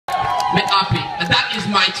Me happy, and that is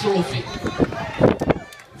my trophy.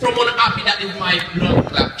 From one happy, that is my blood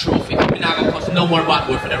clot trophy. I'm not gonna cost no more bad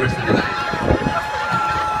word for the rest of the night.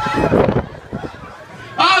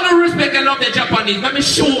 All the respect and love the Japanese. Let me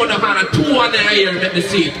show on the hand, 2 on the ear, let me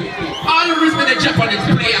see. All the respect the Japanese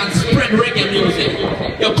play and spread reggae music.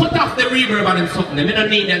 You cut off the reverb on them something. I don't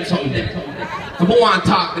need them something there. I want to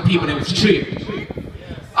talk to people in the street.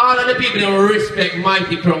 All of the people that respect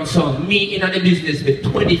Mighty Crown Sound. Me in the business for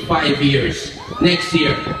 25 years. Next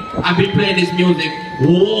year, I've been playing this music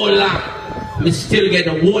whole lot. Me still get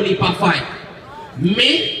a whole heap of fight.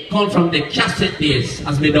 Me come from the cassette days,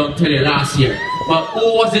 as me don't tell you last year. But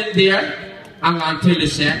who wasn't there? I'm gonna tell you,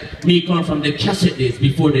 sir. Me come from the cassette days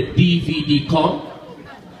before the DVD come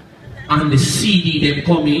and the CD them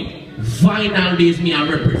come in. Vinyl days me I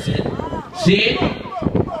represent. See?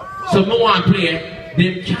 So me want to play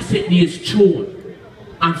them cassette days tune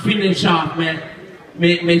and finish off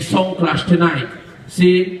my song clash tonight.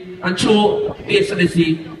 See? And show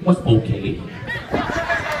basically was okay.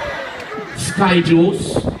 Sky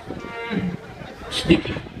Juice,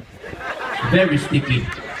 sticky, very sticky.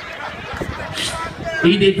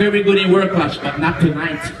 He did very good in work clash, but not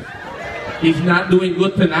tonight. He's not doing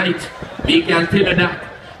good tonight. We can tell you that.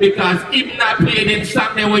 Because if not playing them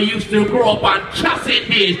song they were used to grow up on cassette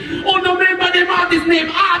days. Oh, no, remember them artist name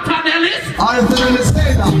Arthur Ellis? Arthur Ellis,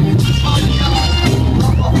 say that.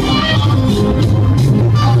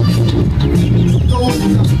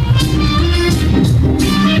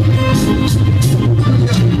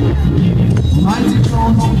 Mighty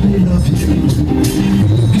Crown of the love you.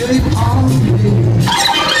 Gave all the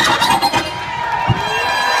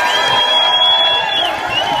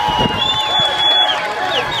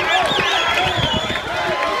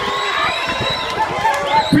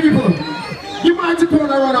people, you might take a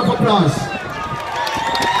round of applause.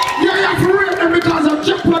 Yeah, you have to rate them because I'm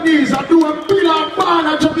Japanese. I do a bit of band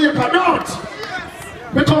in Jamaica, not.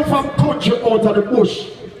 We come from country out of the bush.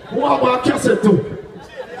 Who have a cassette too?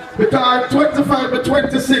 Because 25 to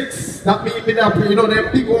 26, that means me that, you know,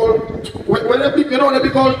 them big old, when they big, you know, they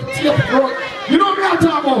big old tape road. You know what I'm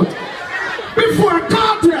talking about? Before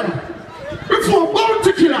Cartel, before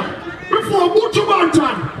Bounty Killer, before Butcher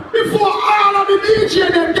Bantan, before all of the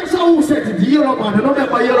DJ, them, guess who said it? The Yellow Man. You know them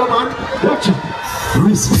by Yellow Man? Watch it.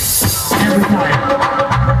 Respect. Every time.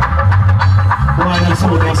 Why that's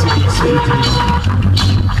how that's what you say to you.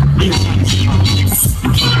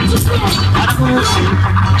 Yes,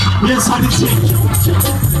 yes, I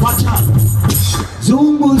did. Watch out.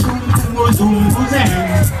 Zoom, zoom, zoom, zoom,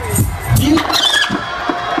 zoom.